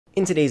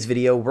In today's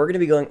video, we're going to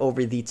be going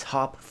over the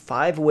top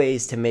 5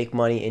 ways to make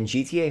money in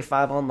GTA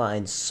 5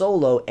 Online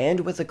solo and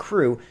with a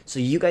crew so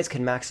you guys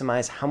can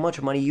maximize how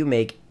much money you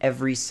make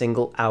every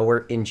single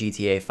hour in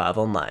GTA 5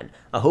 Online.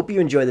 I hope you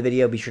enjoy the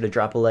video. Be sure to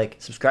drop a like,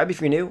 subscribe if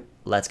you're new.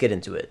 Let's get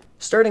into it.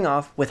 Starting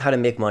off with how to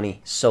make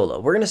money solo.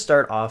 We're going to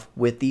start off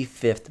with the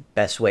 5th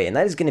best way, and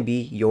that is going to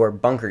be your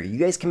bunker. You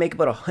guys can make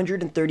about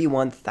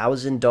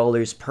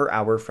 $131,000 per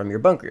hour from your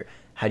bunker.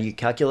 How do you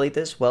calculate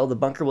this? Well, the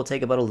bunker will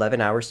take about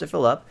 11 hours to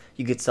fill up.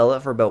 You could sell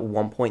it for about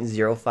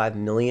 $1.05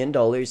 million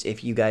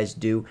if you guys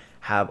do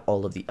have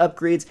all of the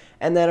upgrades.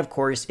 And then, of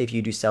course, if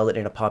you do sell it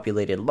in a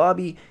populated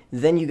lobby,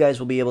 then you guys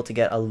will be able to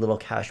get a little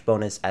cash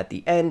bonus at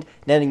the end,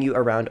 netting you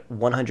around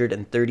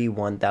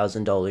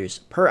 $131,000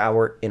 per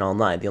hour in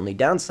online. The only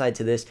downside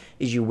to this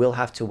is you will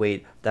have to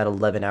wait that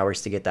 11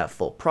 hours to get that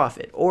full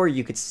profit. Or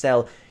you could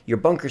sell your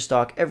bunker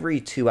stock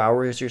every 2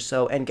 hours or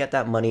so and get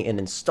that money in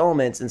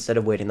installments instead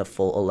of waiting the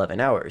full 11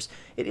 hours.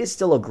 It is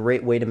still a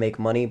great way to make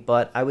money,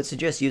 but I would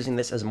suggest using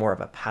this as more of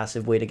a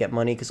passive way to get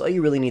money because all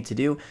you really need to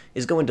do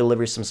is go and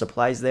deliver some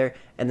supplies there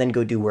and then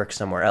go do work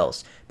somewhere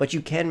else. But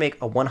you can make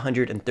a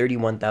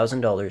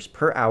 $131,000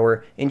 per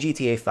hour in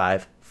GTA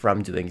 5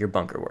 from doing your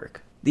bunker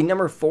work. The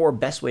number 4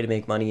 best way to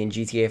make money in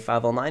GTA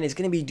 5 Online is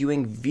going to be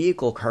doing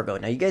vehicle cargo.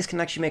 Now, you guys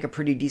can actually make a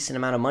pretty decent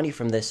amount of money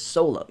from this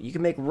solo. You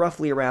can make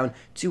roughly around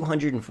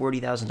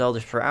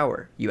 $240,000 per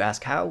hour. You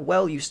ask how?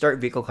 Well, you start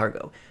vehicle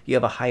cargo. You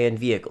have a high-end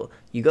vehicle.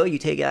 You go, you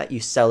take that, you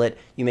sell it,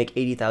 you make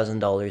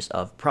 $80,000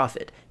 of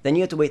profit. Then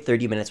you have to wait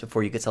 30 minutes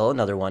before you could sell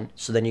another one.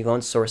 So then you go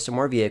and source some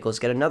more vehicles,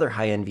 get another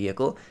high-end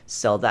vehicle,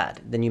 sell that.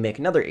 Then you make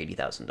another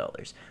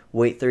 $80,000.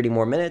 Wait 30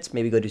 more minutes,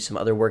 maybe go do some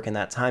other work in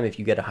that time if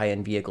you get a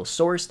high-end vehicle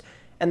sourced,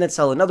 and then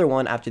sell another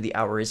one after the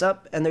hour is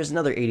up, and there's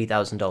another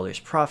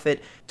 $80,000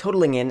 profit,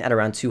 totaling in at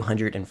around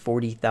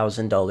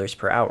 $240,000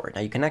 per hour. Now,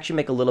 you can actually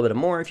make a little bit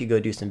more if you go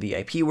do some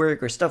VIP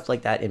work or stuff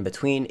like that in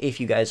between, if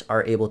you guys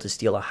are able to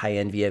steal a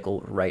high-end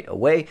vehicle right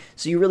away.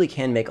 So you really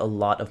can make a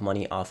lot of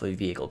money off of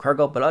vehicle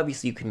cargo, but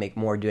obviously you can make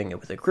more doing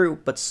it with a crew.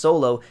 But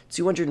solo,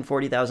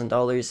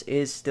 $240,000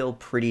 is still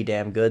pretty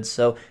damn good,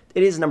 so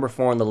it is number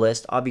 4 on the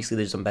list. Obviously,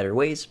 there's some better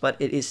ways, but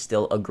it is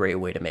still a great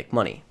way to make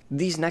money.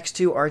 These next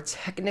two are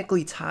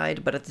technically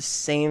tied, but at the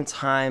same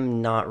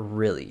time, not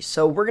really.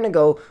 So we're going to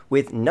go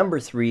with number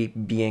 3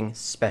 being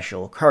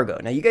special cargo.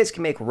 Now, you guys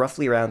can make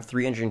roughly around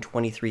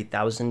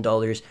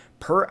 $323,000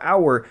 per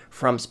hour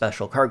from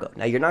special cargo.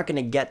 Now, you're not going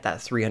to get that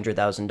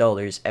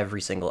 $300,000 every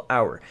single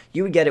hour.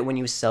 You would get it when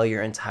you sell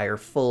your entire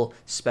full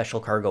special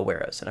cargo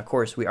warehouse. And of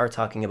course, we are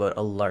talking about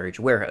a large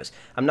warehouse.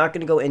 I'm not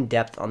going to go in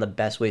depth on the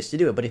best ways to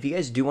do it, but if you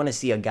guys do want to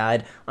see a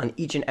guide on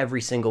each and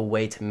every single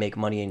way to make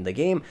money in the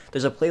game,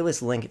 there's a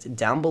playlist linked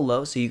down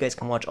below so you guys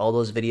can watch all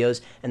those videos,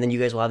 and then you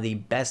guys will have the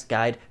best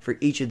guide for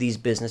each of these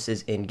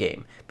businesses in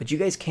game. But you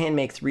guys can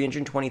make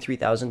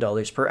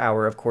 $323,000 per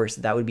hour. Of course,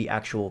 that would be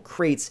actual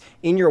crates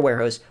in your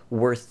warehouse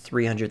worth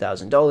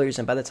 $300,000,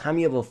 and by the time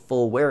you have a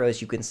full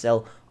warehouse, you can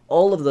sell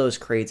all of those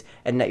crates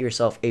and net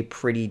yourself a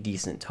pretty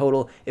decent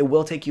total. It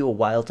will take you a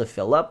while to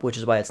fill up, which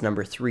is why it's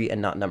number 3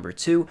 and not number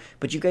 2,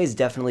 but you guys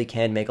definitely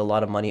can make a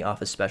lot of money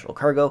off of special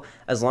cargo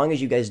as long as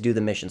you guys do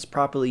the missions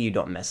properly, you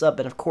don't mess up,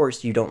 and of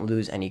course you don't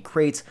lose any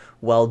crates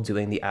while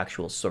doing the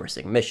actual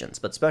sourcing missions.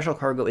 But special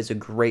cargo is a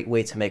great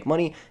way to make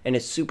money, and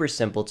it's super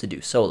simple to do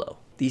solo.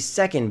 The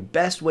second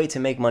best way to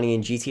make money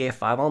in GTA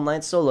 5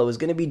 Online solo is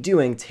going to be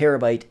doing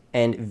Terabyte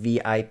and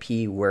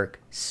VIP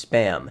work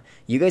spam.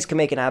 You guys can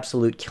make an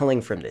absolute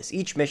killing from this.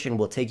 Each mission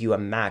will take you a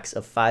max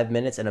of 5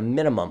 minutes and a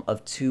minimum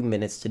of 2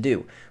 minutes to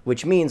do,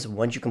 which means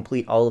once you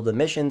complete all of the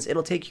missions,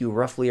 it'll take you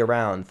roughly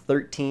around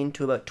 13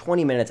 to about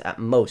 20 minutes at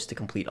most to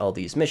complete all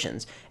these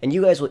missions. And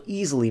you guys will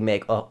easily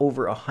make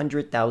over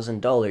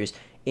 $100,000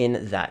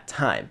 in that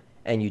time.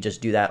 And you just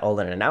do that all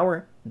in an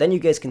hour, then you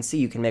guys can see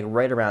you can make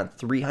right around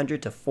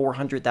 $300,000 to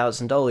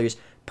 $400,000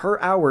 per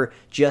hour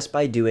just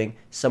by doing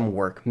some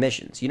work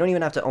missions. You don't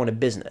even have to own a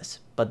business.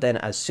 But then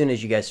as soon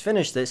as you guys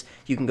finish this,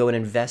 you can go and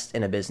invest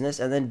in a business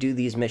and then do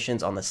these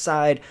missions on the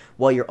side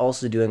while you're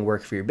also doing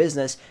work for your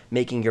business,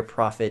 making your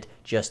profit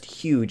just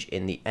huge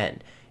in the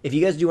end. If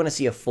you guys do want to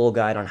see a full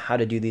guide on how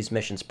to do these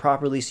missions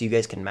properly so you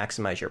guys can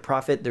maximize your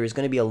profit, there is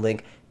going to be a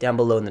link down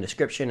below in the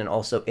description and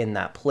also in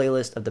that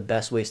playlist of the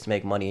best ways to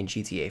make money in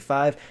GTA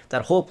 5.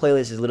 That whole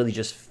playlist is literally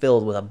just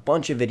filled with a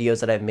bunch of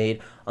videos that I've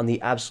made on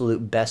the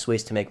absolute best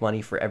ways to make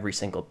money for every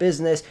single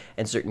business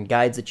and certain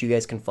guides that you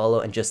guys can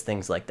follow and just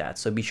things like that.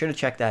 So be sure to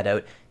check that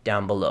out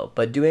down below.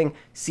 But doing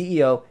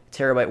CEO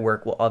Terabyte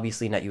work will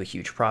obviously net you a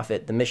huge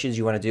profit. The missions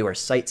you want to do are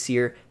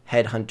Sightseer,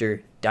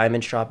 Headhunter,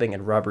 Diamond Shopping,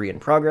 and Robbery in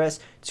Progress.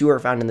 2 are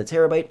found in the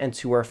Terabyte and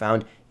 2 are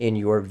found in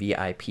your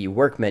VIP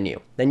work menu.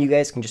 Then you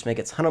guys can just make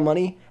a ton of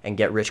money and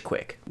get rich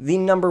quick. The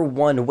number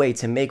 1 way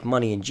to make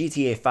money in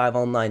GTA 5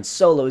 Online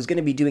solo is going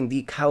to be doing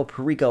the Cal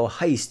Perico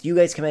heist. You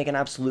guys can make an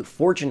absolute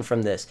fortune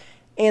from this.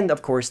 And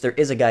of course, there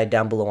is a guide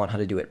down below on how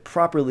to do it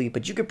properly,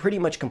 but you could pretty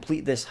much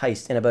complete this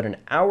heist in about an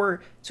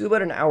hour to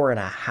about an hour and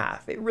a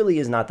half. It really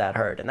is not that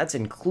hard, and that's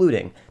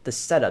including the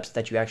setups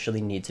that you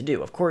actually need to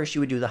do. Of course, you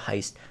would do the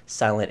heist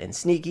silent and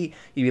sneaky.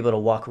 You'd be able to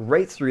walk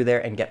right through there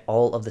and get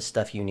all of the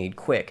stuff you need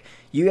quick.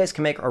 You guys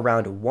can make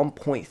around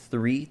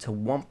 $1.3 to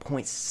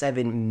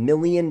 $1.7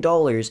 million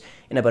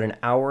in about an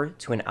hour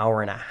to an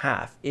hour and a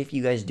half if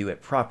you guys do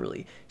it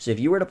properly. So if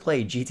you were to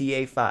play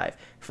GTA 5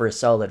 for a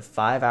solid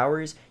 5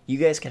 hours, you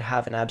guys could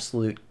have an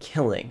absolute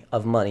killing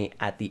of money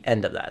at the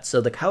end of that.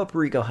 So the Cayo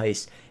Perico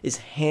heist is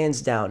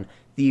hands down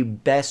the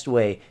best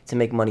way to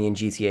make money in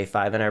GTA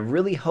 5, and I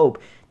really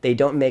hope they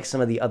don't make some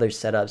of the other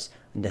setups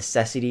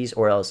necessities,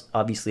 or else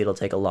obviously it'll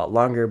take a lot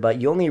longer,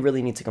 but you only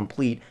really need to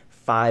complete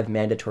 5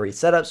 mandatory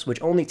setups,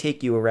 which only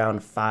take you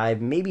around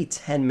 5, maybe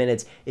 10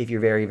 minutes if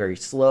you're very, very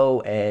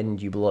slow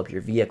and you blow up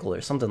your vehicle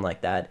or something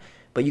like that.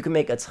 But you can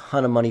make a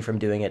ton of money from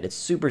doing it. It's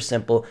super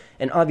simple,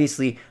 and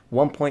obviously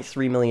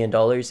 $1.3 million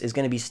is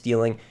going to be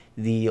stealing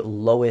the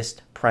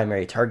lowest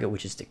primary target,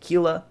 which is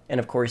tequila, and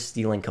of course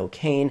stealing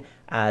cocaine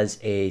as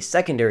a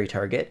secondary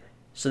target.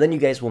 So then you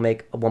guys will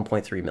make a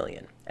 1.3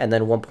 million, and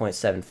then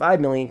 1.75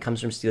 million comes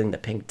from stealing the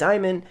pink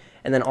diamond,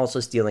 and then also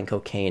stealing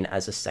cocaine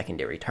as a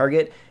secondary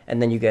target, and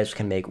then you guys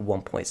can make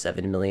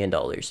 $1.7 million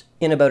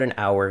in about an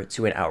hour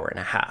to an hour and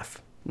a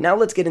half. Now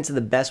let's get into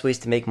the best ways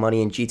to make money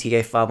in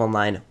GTA 5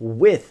 Online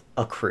with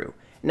a crew.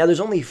 Now there's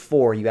only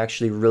 4 you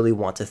actually really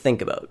want to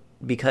think about,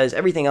 because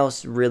everything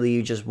else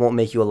really just won't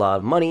make you a lot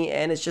of money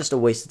and it's just a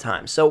waste of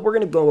time. So we're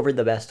going to go over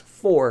the best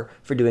 4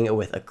 for doing it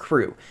with a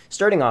crew.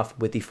 Starting off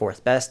with the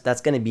 4th best,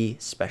 that's going to be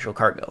Special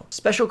Cargo.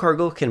 Special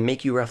Cargo can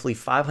make you roughly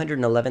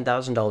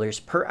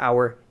 $511,000 per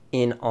hour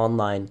in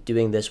online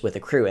doing this with a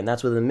crew, and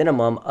that's with a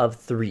minimum of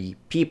 3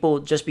 people,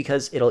 just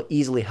because it'll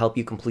easily help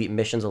you complete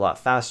missions a lot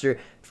faster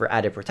for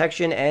added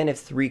protection. And if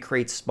 3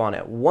 crates spawn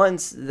at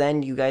once,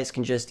 then you guys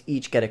can just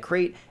each get a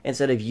crate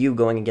instead of you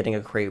going and getting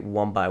a crate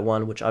one by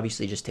one, which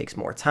obviously just takes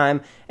more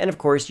time. And of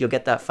course, you'll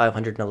get that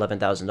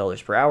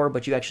 $511,000 per hour,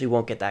 but you actually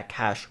won't get that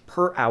cash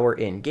per hour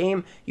in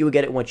game. You will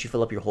get it once you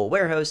fill up your whole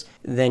warehouse.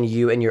 Then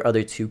you and your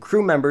other 2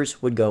 crew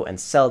members would go and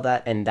sell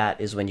that, and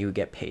that is when you would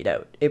get paid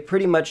out. It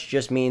pretty much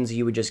just means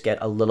you would just get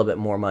a little bit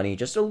more money,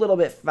 just a little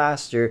bit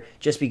faster,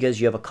 just because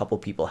you have a couple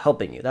people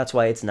helping you. That's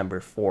why it's number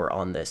 4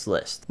 on this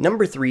list.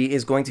 Number 3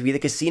 is going to be the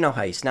casino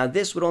heist. Now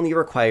this would only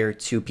require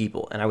 2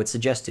 people, and I would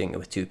suggest doing it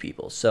with 2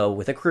 people. So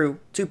with a crew,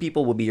 2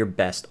 people will be your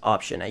best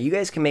option. Now you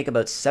guys can make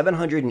about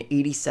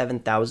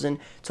 $787,000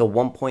 to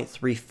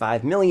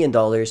 $1.35 million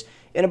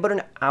in about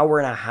an hour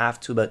and a half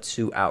to about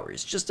 2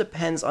 hours. Just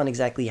depends on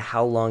exactly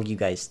how long you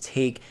guys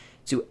take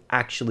to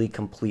actually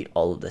complete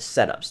all of the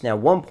setups. Now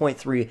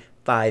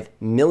 $1.35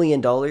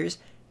 million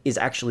is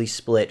actually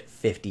split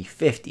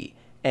 50-50.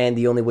 And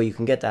the only way you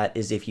can get that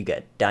is if you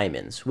get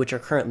diamonds, which are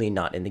currently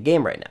not in the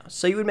game right now.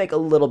 So you would make a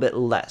little bit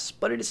less,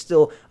 but it is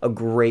still a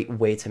great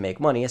way to make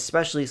money,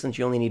 especially since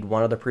you only need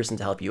one other person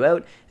to help you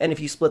out. And if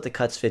you split the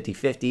cuts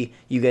 50-50,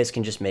 you guys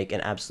can just make an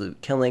absolute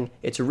killing.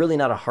 It's really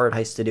not a hard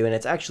heist to do, and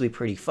it's actually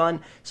pretty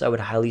fun. So I would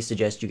highly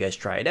suggest you guys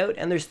try it out.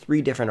 And there's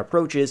 3 different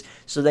approaches,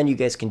 so then you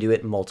guys can do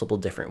it multiple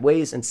different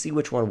ways and see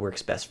which one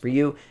works best for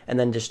you. And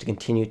then just to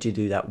continue to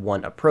do that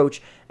one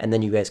approach, and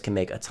then you guys can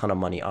make a ton of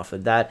money off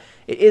of that.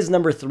 It is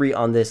number 3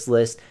 on this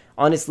list.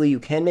 Honestly, you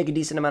can make a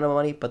decent amount of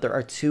money, but there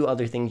are 2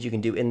 other things you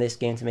can do in this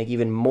game to make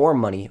even more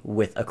money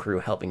with a crew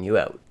helping you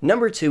out.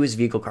 Number 2 is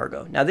vehicle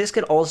cargo. Now this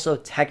could also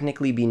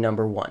technically be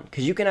number 1,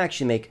 because you can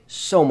actually make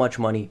so much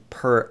money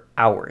per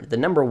hour. The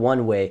number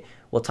 1 way,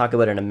 we'll talk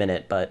about in a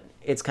minute, but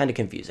it's kind of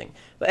confusing.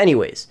 But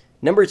anyways,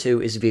 number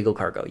 2 is vehicle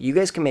cargo. You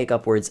guys can make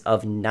upwards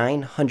of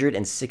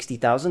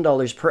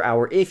 $960,000 per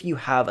hour if you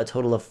have a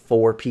total of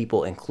 4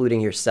 people,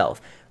 including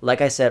yourself. Like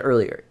I said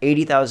earlier,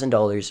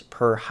 $80,000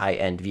 per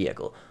high-end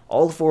vehicle.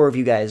 All 4 of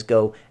you guys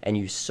go and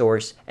you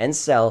source and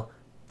sell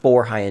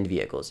 4 high-end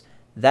vehicles.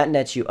 That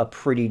nets you a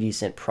pretty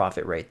decent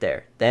profit right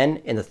there. Then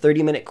in the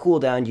 30-minute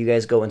cooldown, you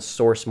guys go and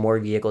source more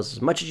vehicles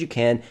as much as you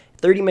can.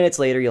 30 minutes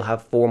later, you'll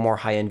have 4 more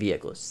high-end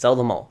vehicles. Sell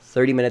them all.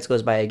 30 minutes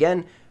goes by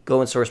again. Go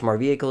and source more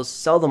vehicles,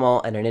 sell them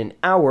all, and in an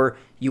hour,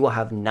 you will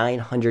have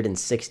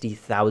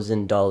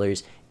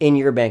 $960,000 in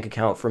your bank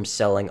account from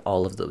selling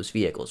all of those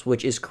vehicles,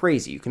 which is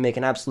crazy. You can make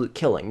an absolute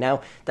killing.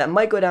 Now, that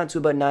might go down to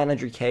about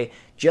 900K,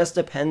 just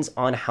depends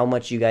on how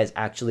much you guys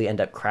actually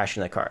end up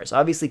crashing the cars.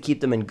 Obviously,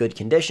 keep them in good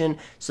condition,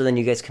 so then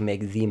you guys can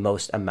make the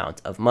most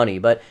amount of money.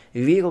 But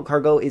vehicle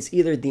cargo is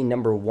either the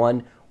number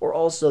 1 or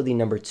also the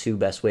number 2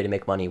 best way to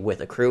make money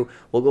with a crew.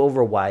 We'll go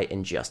over why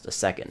in just a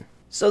second.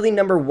 So the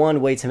number 1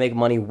 way to make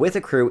money with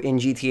a crew in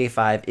GTA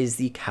 5 is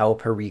the Cayo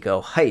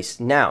Perico heist.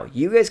 Now,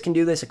 you guys can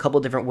do this a couple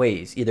different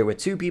ways, either with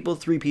 2 people,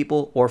 3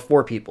 people, or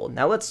 4 people.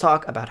 Now let's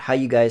talk about how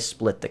you guys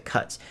split the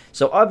cuts.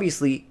 So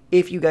obviously,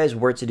 if you guys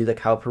were to do the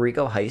Cayo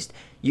Perico heist,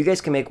 you guys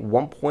can make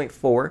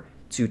 $1.4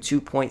 to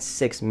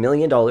 $2.6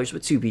 million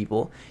with 2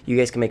 people. You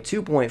guys can make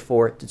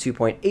 $2.4 to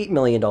 $2.8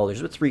 million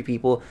with 3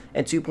 people,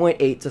 and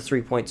 $2.8 to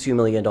 $3.2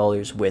 million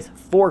with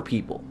 4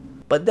 people.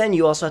 But then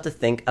you also have to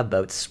think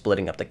about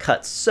splitting up the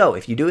cuts. So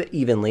if you do it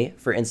evenly,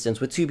 for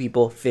instance with 2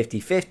 people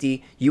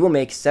 50-50, you will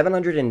make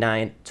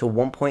 $709 to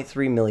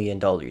 $1.3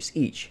 million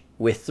each.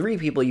 With 3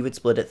 people, you would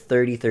split it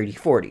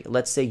 30-30-40.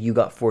 Let's say you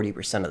got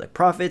 40% of the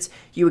profits,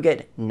 you would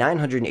get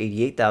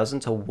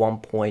 $988,000 to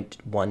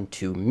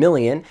 $1.12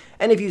 million.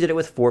 And if you did it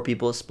with 4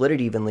 people, split it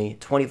evenly,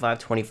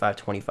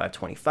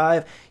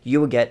 25-25-25-25,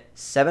 you would get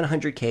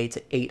 $700K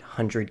to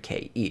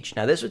 $800K each.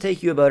 Now this would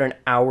take you about an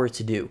hour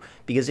to do,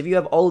 because if you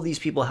have all of these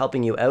people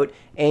helping you out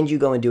and you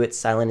go and do it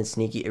silent and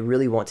sneaky, it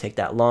really won't take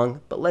that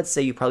long. But let's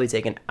say you probably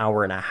take an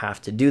hour and a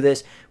half to do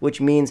this, which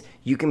means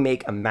you can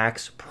make a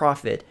max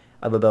profit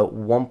of about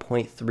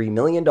 $1.3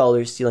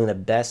 million, stealing the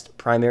best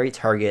primary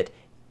target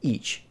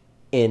each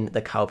in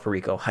the Cayo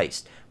Perico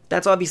heist.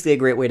 That's obviously a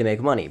great way to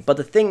make money, but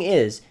the thing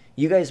is,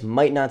 you guys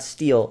might not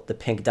steal the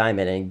pink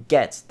diamond and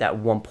get that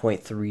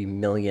 $1.3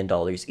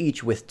 million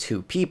each with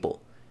 2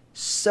 people.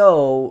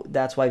 So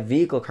that's why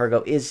vehicle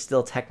cargo is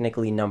still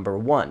technically number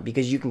 1,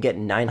 because you can get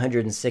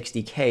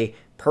 $960K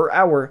per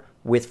hour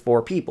with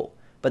 4 people.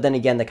 But then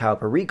again, the Cayo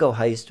Perico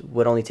heist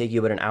would only take you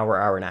about an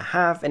hour, hour and a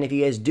half, and if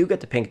you guys do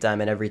get the pink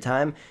diamond every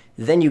time,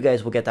 then you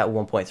guys will get that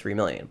 1.3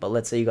 million. But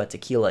let's say you got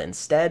tequila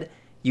instead,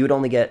 you would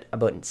only get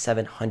about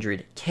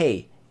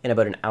 700K in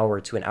about an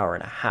hour to an hour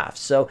and a half.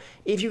 So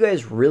if you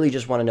guys really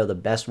just want to know the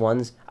best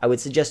ones, I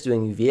would suggest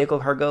doing vehicle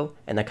cargo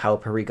and the Cayo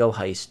Perico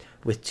heist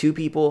with 2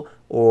 people,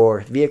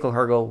 or vehicle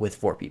cargo with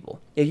 4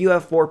 people. If you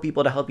have 4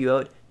 people to help you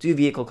out, do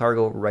vehicle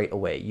cargo right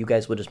away. You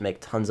guys will just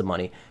make tons of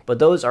money. But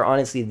those are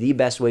honestly the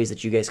best ways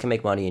that you guys can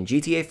make money in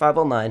GTA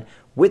 509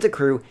 with a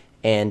crew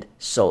and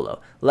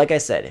solo. Like I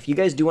said, if you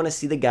guys do want to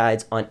see the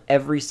guides on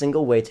every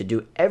single way to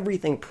do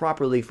everything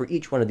properly for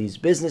each one of these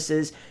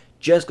businesses,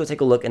 just go take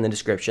a look in the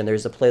description.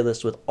 There's a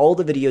playlist with all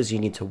the videos you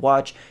need to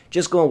watch.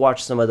 Just go and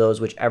watch some of those,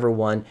 whichever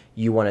one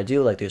you want to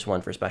do. Like there's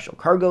one for special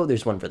cargo,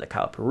 there's one for the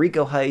Cayo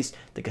Perico heist,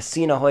 the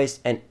casino heist,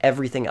 and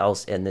everything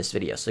else in this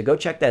video. So go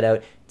check that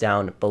out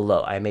down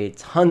below. I made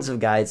tons of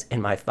guides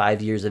in my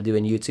 5 years of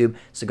doing YouTube,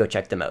 so go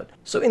check them out.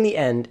 So in the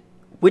end,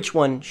 which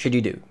one should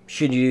you do?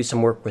 Should you do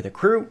some work with a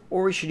crew,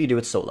 or should you do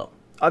it solo?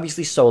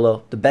 Obviously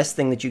solo, the best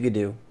thing that you could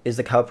do is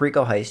the Cayo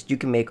Perico heist. You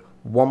can make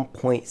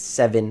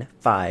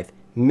 $1.75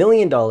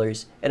 million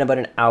in about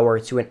an hour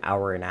to an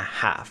hour and a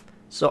half.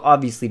 So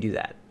obviously do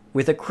that.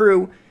 With a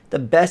crew, the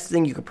best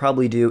thing you could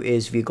probably do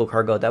is vehicle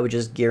cargo. That would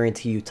just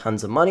guarantee you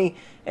tons of money,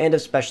 and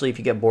especially if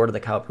you get bored of the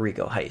Cayo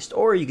Perico heist.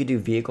 Or you could do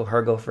vehicle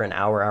cargo for an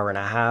hour, hour and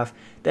a half,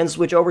 then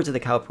switch over to the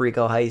Cayo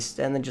Perico heist,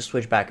 and then just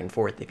switch back and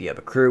forth if you have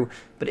a crew.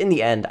 But in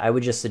the end, I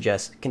would just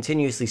suggest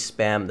continuously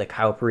spam the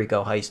Cayo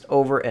Perico heist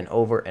over and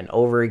over and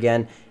over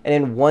again. And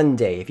in one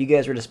day, if you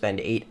guys were to spend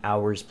 8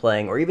 hours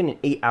playing, or even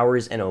 8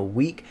 hours in a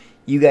week,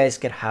 you guys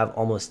could have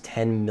almost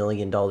 $10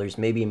 million,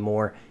 maybe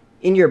more,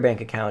 in your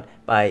bank account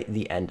by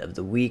the end of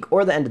the week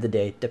or the end of the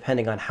day,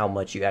 depending on how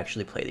much you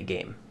actually play the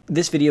game.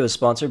 This video is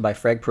sponsored by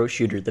Frag Pro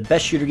Shooter, the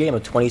best shooter game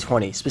of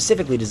 2020,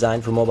 specifically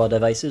designed for mobile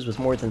devices with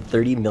more than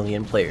 30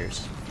 million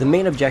players. The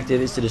main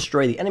objective is to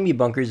destroy the enemy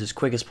bunkers as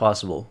quick as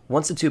possible.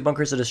 Once the 2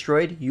 bunkers are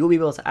destroyed, you will be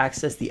able to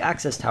access the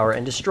access tower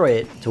and destroy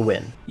it to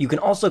win. You can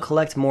also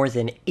collect more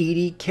than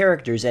 80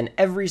 characters, and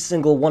every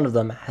single one of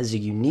them has a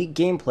unique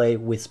gameplay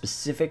with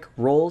specific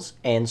roles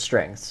and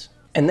strengths.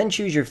 And then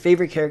choose your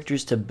favorite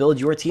characters to build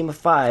your team of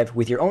 5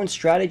 with your own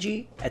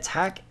strategy,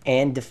 attack,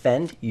 and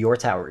defend your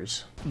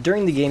towers.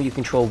 During the game, you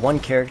control 1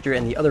 character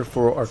and the other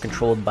 4 are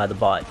controlled by the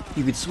bot.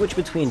 You could switch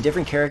between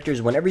different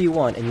characters whenever you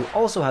want, and you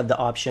also have the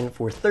option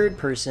for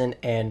third-person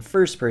and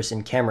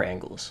first-person camera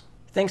angles.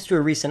 Thanks to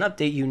a recent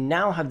update, you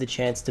now have the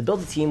chance to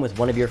build a team with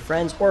one of your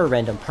friends or a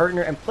random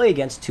partner and play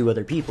against 2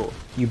 other people.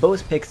 You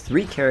both pick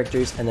 3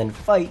 characters and then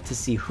fight to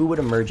see who would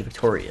emerge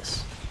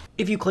victorious.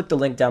 If you click the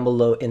link down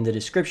below in the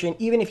description,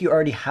 even if you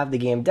already have the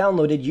game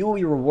downloaded, you will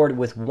be rewarded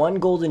with 1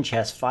 golden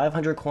chest,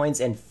 500 coins,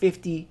 and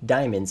 50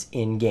 diamonds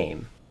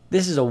in-game.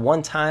 This is a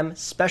one-time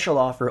special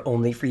offer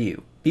only for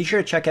you. Be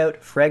sure to check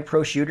out Frag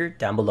Pro Shooter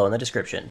down below in the description.